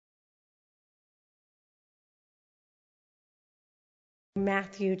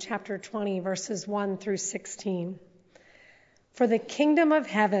Matthew chapter 20, verses 1 through 16. For the kingdom of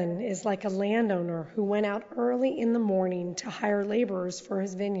heaven is like a landowner who went out early in the morning to hire laborers for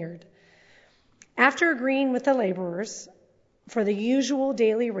his vineyard. After agreeing with the laborers for the usual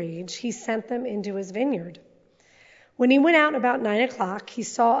daily wage, he sent them into his vineyard. When he went out about 9 o'clock, he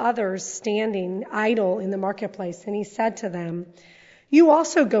saw others standing idle in the marketplace, and he said to them, "You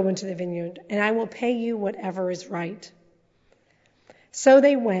also go into the vineyard, and I will pay you whatever is right." So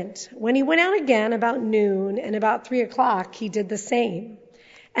they went. When he went out again about noon and about 3 o'clock, he did the same.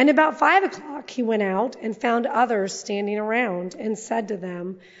 And about 5 o'clock, he went out and found others standing around and said to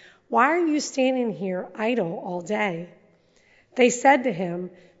them, "Why are you standing here idle all day?" They said to him,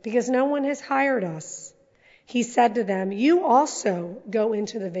 "Because no one has hired us." He said to them, "You also go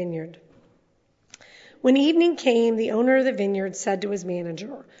into the vineyard." When evening came, the owner of the vineyard said to his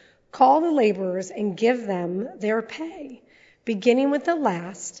manager, "Call the laborers and give them their pay, beginning with the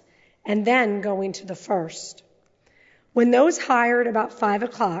last and then going to the first." When those hired about 5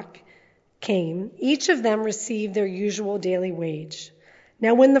 o'clock came, each of them received their usual daily wage.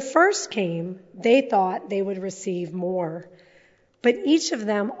 Now when the first came, they thought they would receive more, but each of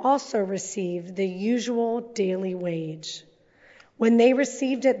them also received the usual daily wage. When they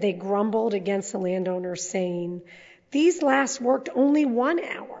received it, they grumbled against the landowner, saying, "These last worked only 1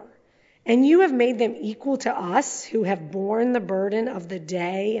 hour, and you have made them equal to us who have borne the burden of the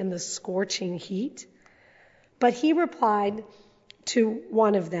day and the scorching heat." But he replied to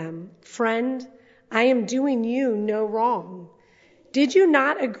one of them, "Friend, I am doing you no wrong. Did you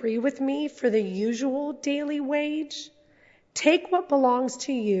not agree with me for the usual daily wage? Take what belongs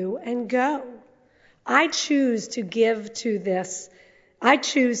to you and go. I choose to give to this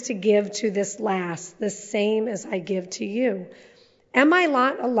last the same as I give to you. Am I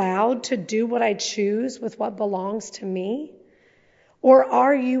not allowed to do what I choose with what belongs to me? Or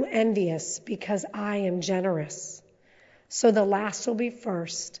are you envious because I am generous? So the last will be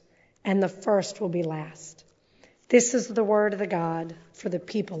first, and the first will be last." This is the word of the God for the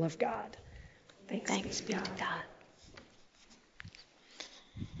people of God. Thanks be to God.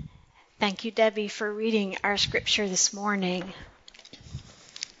 Thank you, Debbie, for reading our scripture this morning.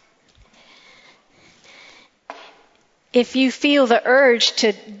 If you feel the urge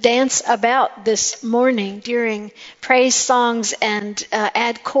to dance about this morning during praise songs and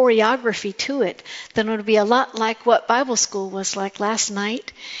add choreography to it, then it'll be a lot like what Bible school was like last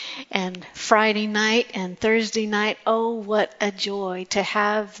night and Friday night and Thursday night. Oh, what a joy to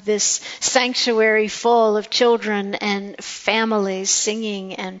have this sanctuary full of children and families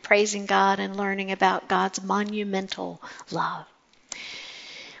singing and praising God and learning about God's monumental love.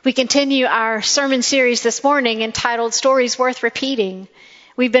 We continue our sermon series this morning entitled Stories Worth Repeating.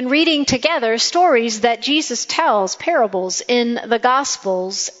 We've been reading together stories that Jesus tells, parables in the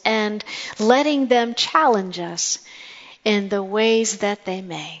Gospels, and letting them challenge us in the ways that they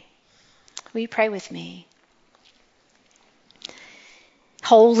may. Will you pray with me?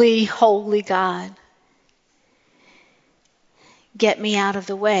 Holy, holy God, get me out of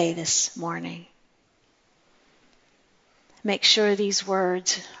the way this morning. Make sure these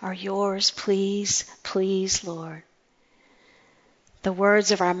words are yours, please, please, Lord. The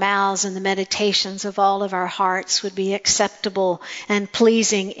words of our mouths and the meditations of all of our hearts would be acceptable and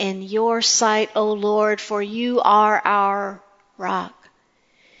pleasing in your sight, O Lord, for you are our rock,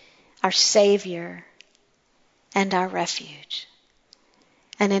 our Savior, and our refuge.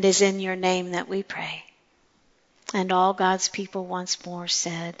 And it is in your name that we pray. And all God's people once more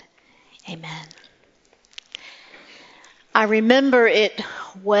said, Amen. I remember it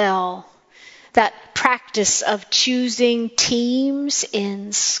well, that practice of choosing teams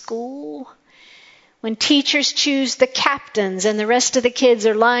in school. When teachers choose the captains and the rest of the kids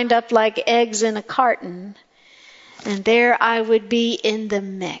are lined up like eggs in a carton. And there I would be in the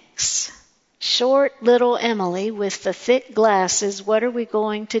mix. Short little Emily with the thick glasses, what are we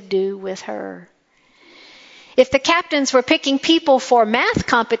going to do with her? If the captains were picking people for math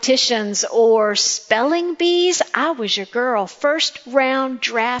competitions or spelling bees, I was your girl, first round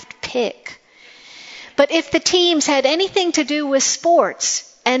draft pick. But if the teams had anything to do with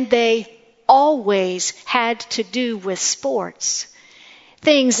sports, and they always had to do with sports,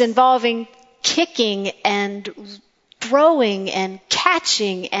 things involving kicking and throwing and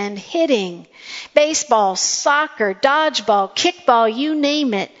catching and hitting, baseball, soccer, dodgeball, kickball, you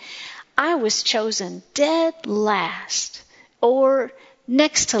name it, I was chosen dead last, or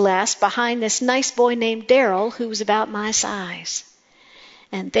next to last, behind this nice boy named Daryl, who was about my size.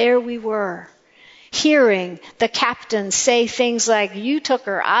 And there we were, hearing the captain say things like, "You took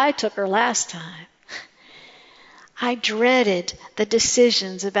her, I took her last time." I dreaded the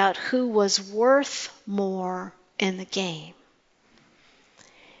decisions about who was worth more in the game.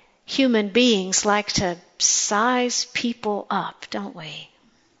 Human beings like to size people up, don't we?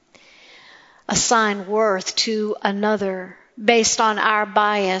 Assign worth to another based on our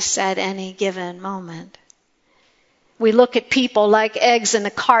bias at any given moment. We look at people like eggs in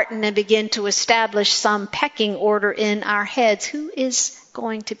a carton and begin to establish some pecking order in our heads. Who is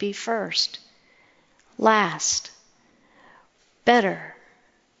going to be first? Last? Better?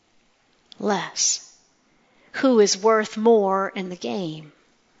 Less? Who is worth more in the game?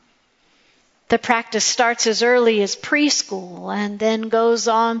 The practice starts as early as preschool and then goes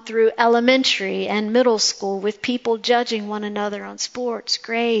on through elementary and middle school with people judging one another on sports,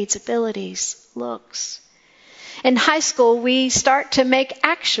 grades, abilities, looks. In high school, we start to make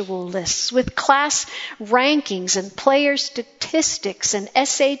actual lists with class rankings and player statistics and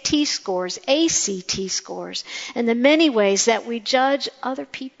SAT scores, ACT scores, and the many ways that we judge other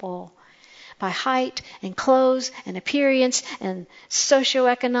people by height and clothes and appearance and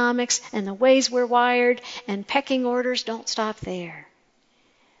socioeconomics and the ways we're wired, and pecking orders don't stop there.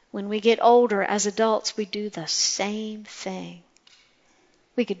 When we get older as adults, we do the same thing.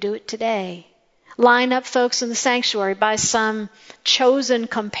 We could do it today. Line up folks in the sanctuary by some chosen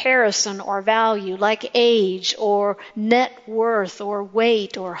comparison or value, like age or net worth or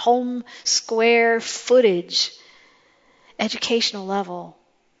weight or home square footage, educational level,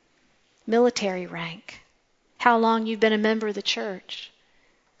 military rank, how long you've been a member of the church,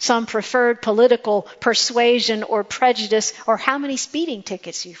 some preferred political persuasion or prejudice, or how many speeding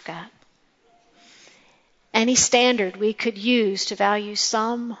tickets you've got. Any standard we could use to value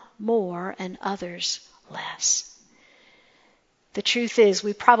some more and others less. The truth is,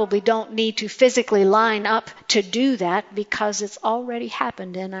 we probably don't need to physically line up to do that because it's already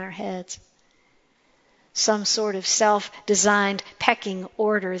happened in our heads. Some sort of self-designed pecking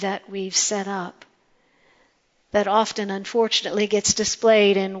order that we've set up that often, unfortunately, gets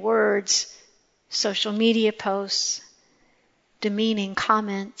displayed in words, social media posts, demeaning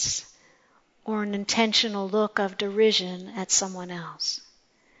comments, or an intentional look of derision at someone else.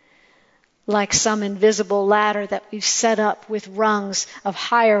 Like some invisible ladder that we've set up with rungs of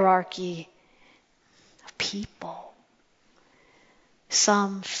hierarchy of people.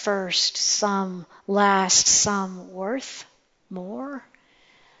 Some first, some last, some worth more,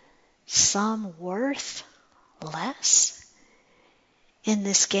 some worth less in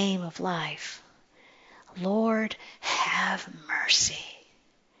this game of life. Lord, have mercy.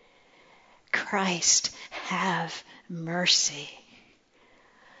 Christ, have mercy.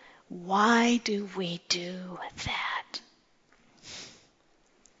 Why do we do that?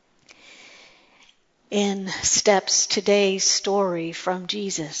 In steps today's story from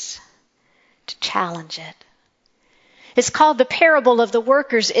Jesus to challenge it. It's called the parable of the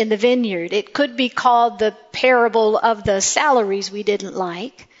workers in the vineyard. It could be called the parable of the salaries we didn't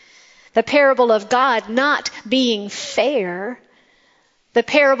like, the parable of God not being fair, the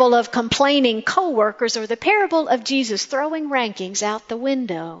parable of complaining co-workers, or the parable of Jesus throwing rankings out the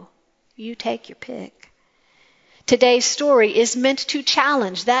window. You take your pick. Today's story is meant to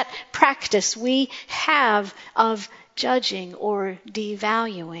challenge that practice we have of judging or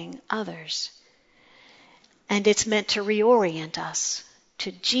devaluing others. And it's meant to reorient us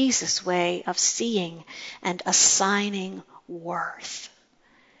to Jesus' way of seeing and assigning worth.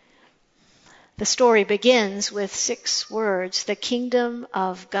 The story begins with 6 words: the kingdom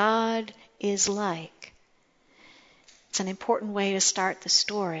of God is like. It's an important way to start the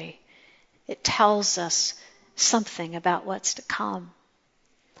story. It tells us something about what's to come.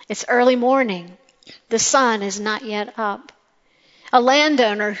 It's early morning. The sun is not yet up. A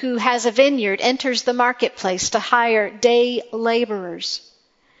landowner who has a vineyard enters the marketplace to hire day laborers.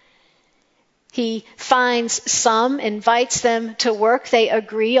 He finds some, invites them to work. They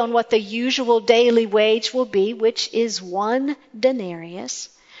agree on what the usual daily wage will be, which is 1 denarius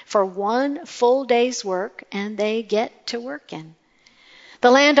for 1 full day's work, and they get to working.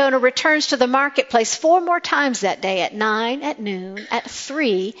 The landowner returns to the marketplace 4 more times that day, at 9, at noon, at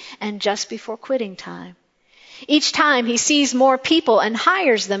 3, and just before quitting time. Each time he sees more people and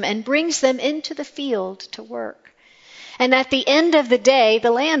hires them and brings them into the field to work. And at the end of the day,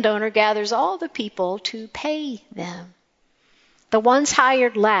 the landowner gathers all the people to pay them. The ones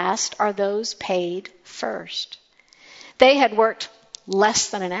hired last are those paid first. They had worked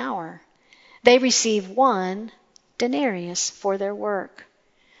less than an hour. They receive 1 denarius for their work.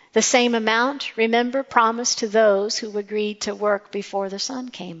 The same amount, remember, promised to those who agreed to work before the sun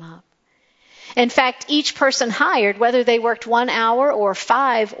came up. In fact, each person hired, whether they worked 1 hour or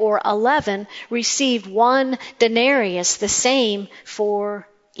 5 or 11, received 1 denarius, the same for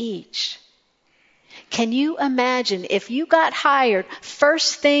each. Can you imagine if you got hired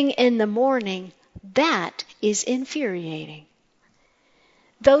first thing in the morning? That is infuriating.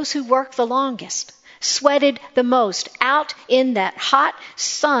 Those who worked the longest, sweated the most, out in that hot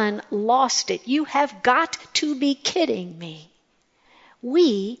sun, lost it. You have got to be kidding me.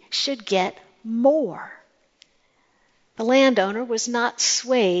 We should get more. The landowner was not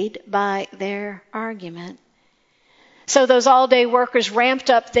swayed by their argument. So those all-day workers ramped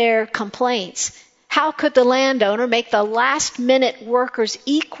up their complaints. How could the landowner make the last-minute workers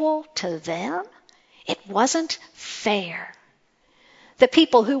equal to them? It wasn't fair. The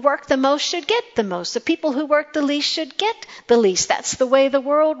people who work the most should get the most. The people who work the least should get the least. That's the way the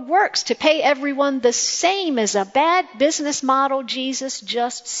world works. To pay everyone the same is a bad business model, Jesus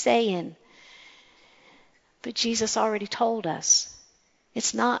just saying. But Jesus already told us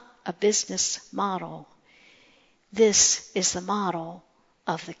it's not a business model. This is the model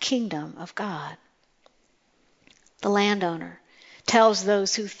of the kingdom of God. The landowner tells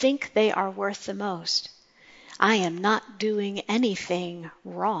those who think they are worth the most, I am not doing anything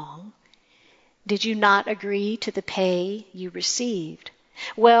wrong. Did you not agree to the pay you received?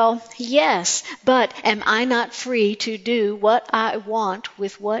 Well, yes, but am I not free to do what I want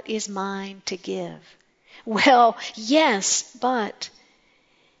with what is mine to give? Well, yes, but.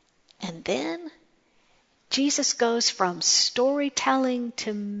 And then Jesus goes from storytelling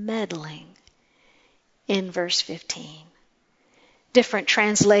to meddling in verse 15. Different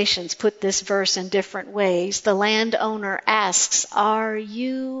translations put this verse in different ways. The landowner asks, are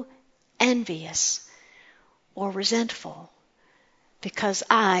you envious or resentful because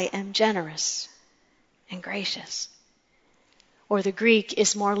I am generous and gracious? Or the Greek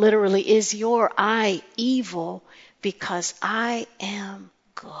is more literally, is your eye evil because I am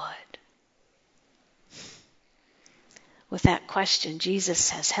good? With that question, Jesus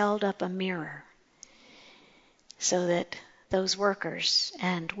has held up a mirror so that those workers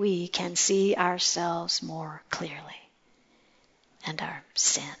and we can see ourselves more clearly and our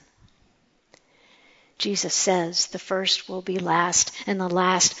sin. Jesus says the first will be last and the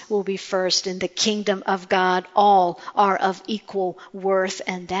last will be first. In the kingdom of God, all are of equal worth,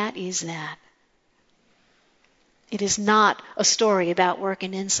 and that is that. It is not a story about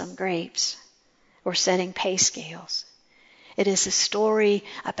working in some grapes or setting pay scales. It is a story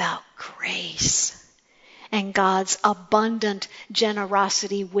about grace and God's abundant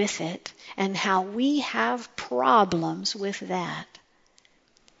generosity with it, and how we have problems with that.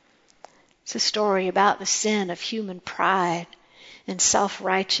 It's a story about the sin of human pride and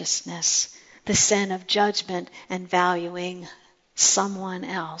self-righteousness, the sin of judgment and valuing someone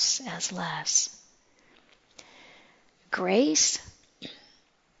else as less. Grace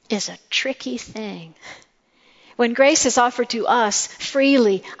is a tricky thing. When grace is offered to us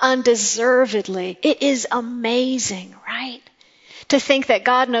freely, undeservedly, it is amazing, right? To think that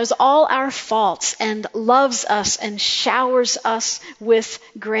God knows all our faults and loves us and showers us with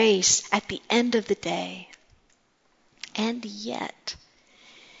grace at the end of the day. And yet,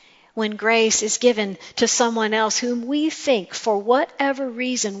 when grace is given to someone else whom we think, for whatever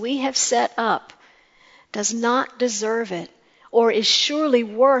reason we have set up, does not deserve it, or is surely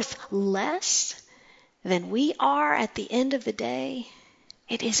worth less than we are at the end of the day,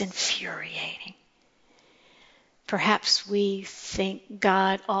 it is infuriating. Perhaps we think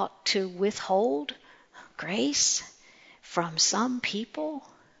God ought to withhold grace from some people.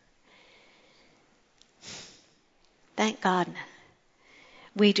 Thank God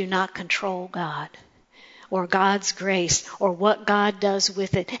we do not control God or God's grace or what God does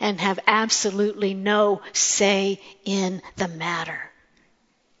with it, and have absolutely no say in the matter.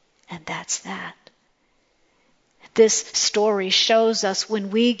 And that's that. This story shows us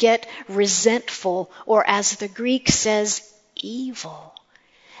when we get resentful, or as the Greek says, evil,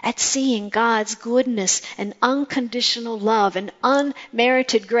 at seeing God's goodness and unconditional love and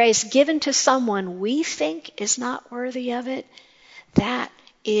unmerited grace given to someone we think is not worthy of it, that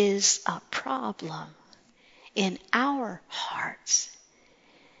is a problem in our hearts.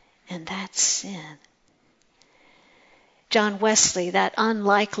 And that's sin. John Wesley, that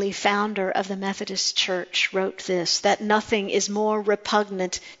unlikely founder of the Methodist Church, wrote this, that nothing is more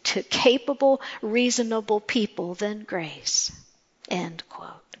repugnant to capable, reasonable people than grace. End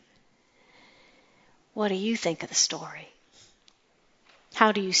quote. What do you think of the story?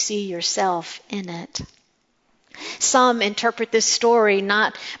 How do you see yourself in it? Some interpret this story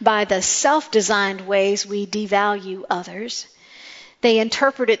not by the self-designed ways we devalue others, They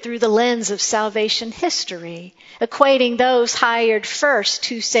interpret it through the lens of salvation history, equating those hired first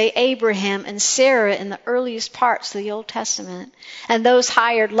to, say, Abraham and Sarah in the earliest parts of the Old Testament, and those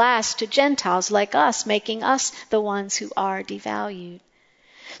hired last to Gentiles like us, making us the ones who are devalued.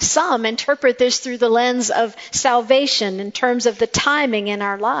 Some interpret this through the lens of salvation in terms of the timing in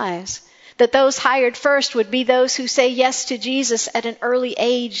our lives. That those hired first would be those who say yes to Jesus at an early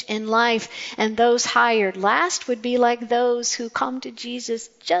age in life, and those hired last would be like those who come to Jesus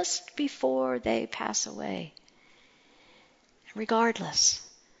just before they pass away. Regardless,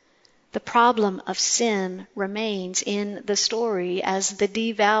 the problem of sin remains in the story as the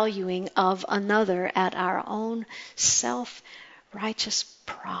devaluing of another at our own self-righteous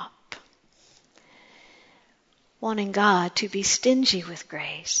prop. Wanting God to be stingy with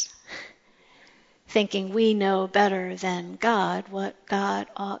grace. Thinking we know better than God what God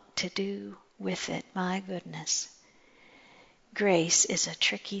ought to do with it. My goodness. Grace is a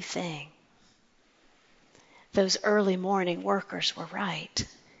tricky thing. Those early morning workers were right.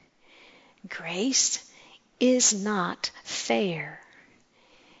 Grace is not fair.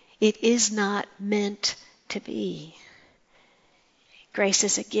 It is not meant to be. Grace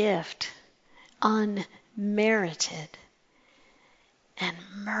is a gift, unmerited and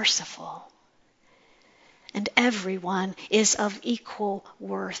merciful. And everyone is of equal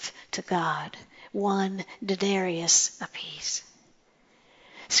worth to God, 1 denarius apiece.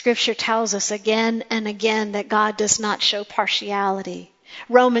 Scripture tells us again and again that God does not show partiality.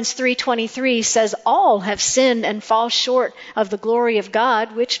 Romans 3:23 says all have sinned and fall short of the glory of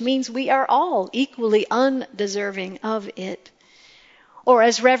God, which means we are all equally undeserving of it. Or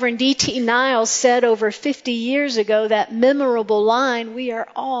as Reverend D.T. Niles said over 50 years ago, that memorable line, we are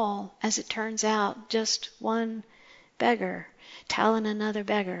all, as it turns out, just one beggar, telling another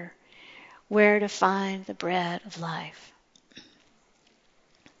beggar where to find the bread of life.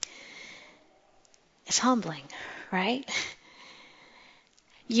 It's humbling, right?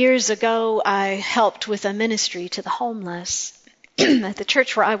 Years ago, I helped with a ministry to the homeless. At the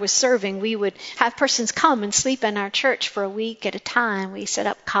church where I was serving, we would have persons come and sleep in our church for a week at a time. We set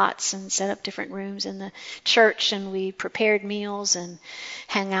up cots and set up different rooms in the church, and we prepared meals and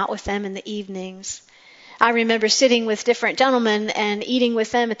hang out with them in the evenings. I remember sitting with different gentlemen and eating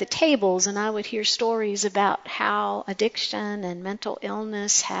with them at the tables, and I would hear stories about how addiction and mental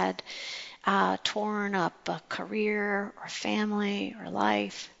illness had torn up a career or family or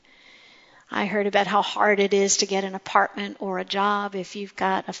life. I heard about how hard it is to get an apartment or a job if you've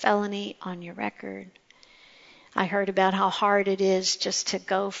got a felony on your record. I heard about how hard it is just to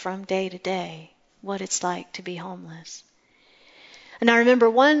go from day to day, what it's like to be homeless. And I remember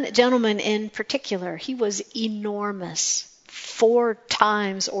one gentleman in particular, he was enormous, 4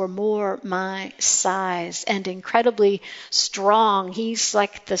 times or more my size, and incredibly strong. He's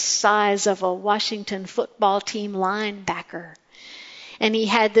like the size of a Washington football team linebacker. And he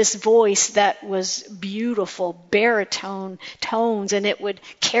had this voice that was beautiful, baritone tones, and it would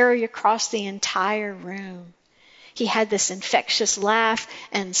carry across the entire room. He had this infectious laugh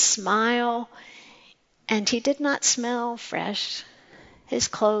and smile, and he did not smell fresh. His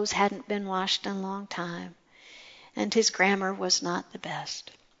clothes hadn't been washed in a long time, and his grammar was not the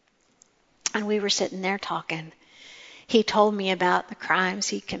best. And we were sitting there talking. He told me about the crimes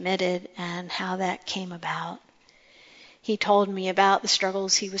he committed and how that came about. He told me about the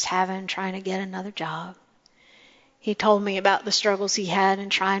struggles he was having trying to get another job. He told me about the struggles he had in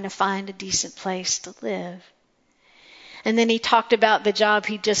trying to find a decent place to live. And then he talked about the job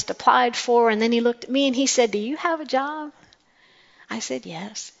he just applied for, and then he looked at me and he said, "Do you have a job?" I said,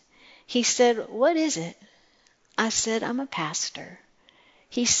 "Yes." He said, "What is it?" I said, "I'm a pastor."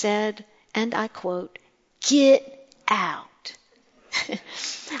 He said, and I quote, "Get out."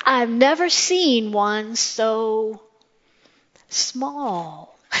 I've never seen one so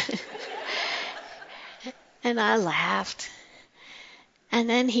small. And I laughed. And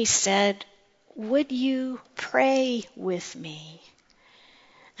then he said, "Would you pray with me?"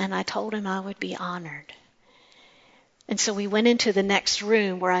 And I told him I would be honored. And so we went into the next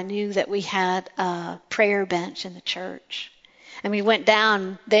room where I knew that we had a prayer bench in the church. And we went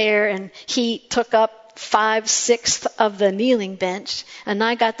down there, and he took up 5/6 of the kneeling bench, and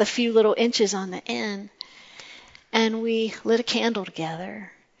I got the few little inches on the end. And we lit a candle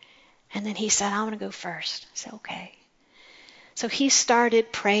together. And then he said, "I want to go first." I said, "Okay." So he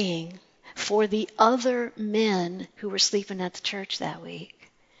started praying for the other men who were sleeping at the church that week.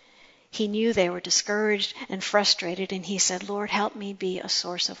 He knew they were discouraged and frustrated, and he said, "Lord, help me be a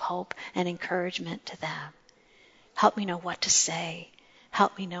source of hope and encouragement to them. Help me know what to say.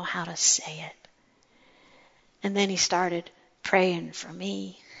 Help me know how to say it." And then he started praying for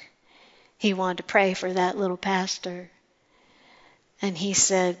me. He wanted to pray for that little pastor. And he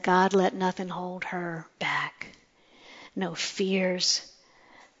said, God, let nothing hold her back. No fears,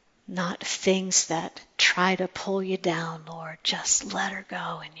 not things that try to pull you down, Lord. Just let her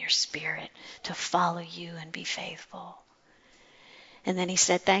go in your spirit to follow you and be faithful. And then he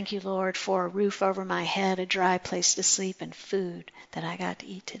said, thank you, Lord, for a roof over my head, a dry place to sleep, and food that I got to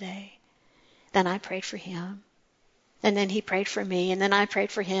eat today. Then I prayed for him. And then he prayed for me, and then I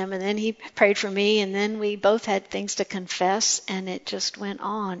prayed for him, and then he prayed for me, and then we both had things to confess, and it just went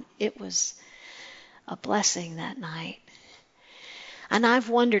on. It was a blessing that night. And I've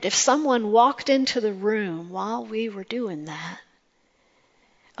wondered if someone walked into the room while we were doing that,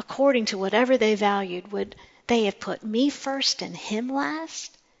 according to whatever they valued, would they have put me first and him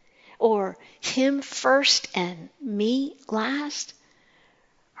last? Or him first and me last?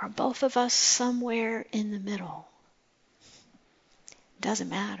 Or both of us somewhere in the middle? Doesn't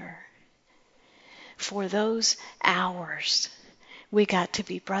matter. For those hours, we got to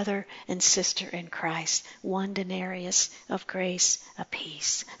be brother and sister in Christ, one denarius of grace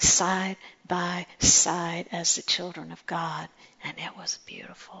apiece, side by side as the children of God, and it was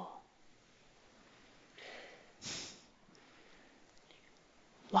beautiful.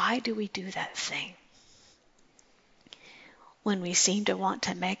 Why do we do that thing when we seem to want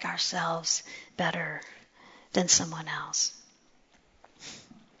to make ourselves better than someone else?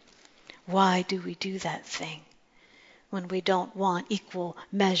 Why do we do that thing when we don't want equal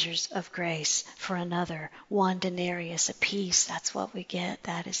measures of grace for another? One denarius apiece, that's what we get,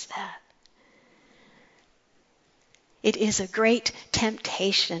 that is that. It is a great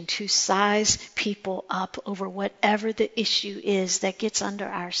temptation to size people up over whatever the issue is that gets under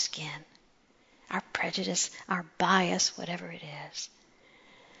our skin, our prejudice, our bias, whatever it is.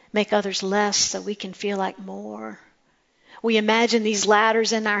 Make others less so we can feel like more. We imagine these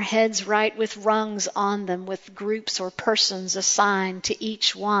ladders in our heads, right, with rungs on them, with groups or persons assigned to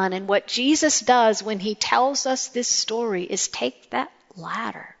each one. And what Jesus does when he tells us this story is take that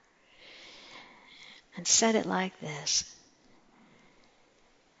ladder and set it like this,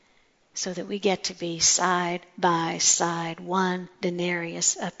 so that we get to be side by side, one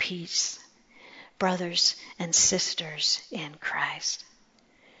denarius apiece, brothers and sisters in Christ.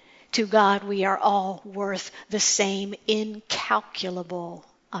 To God, we are all worth the same incalculable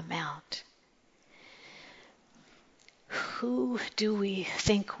amount. Who do we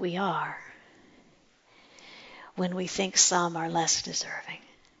think we are when we think some are less deserving?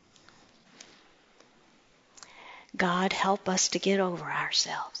 God, help us to get over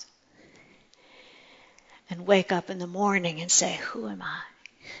ourselves and wake up in the morning and say, who am I?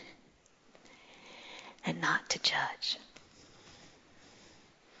 And not to judge.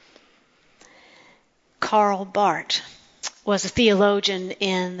 Karl Barth was a theologian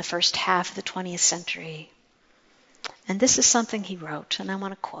in the first half of the 20th century. And this is something he wrote, and I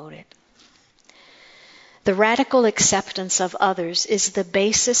want to quote it. The radical acceptance of others is the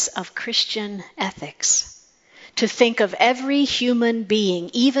basis of Christian ethics. To think of every human being,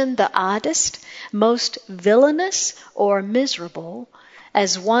 even the oddest, most villainous or miserable,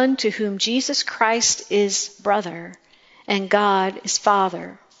 as one to whom Jesus Christ is brother and God is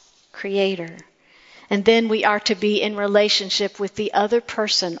Father, Creator. And then we are to be in relationship with the other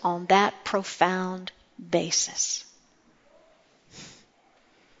person on that profound basis.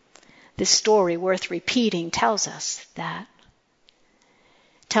 This story, worth repeating, tells us that.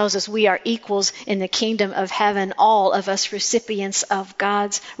 Tells us we are equals in the kingdom of heaven, all of us recipients of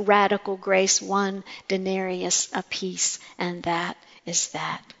God's radical grace, one denarius apiece, and that is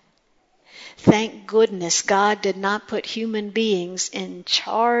that. Thank goodness God did not put human beings in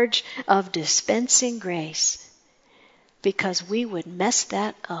charge of dispensing grace, because we would mess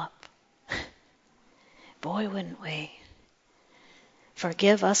that up. Boy, wouldn't we?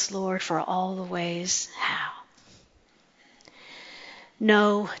 Forgive us, Lord, for all the ways how.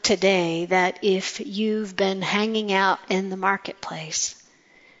 Know today that if you've been hanging out in the marketplace,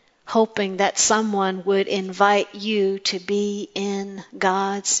 hoping that someone would invite you to be in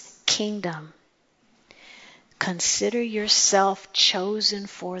God's kingdom, consider yourself chosen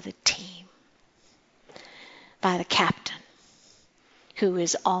for the team by the captain, who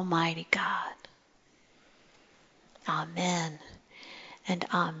is Almighty God. Amen and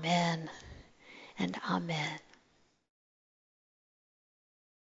amen and amen.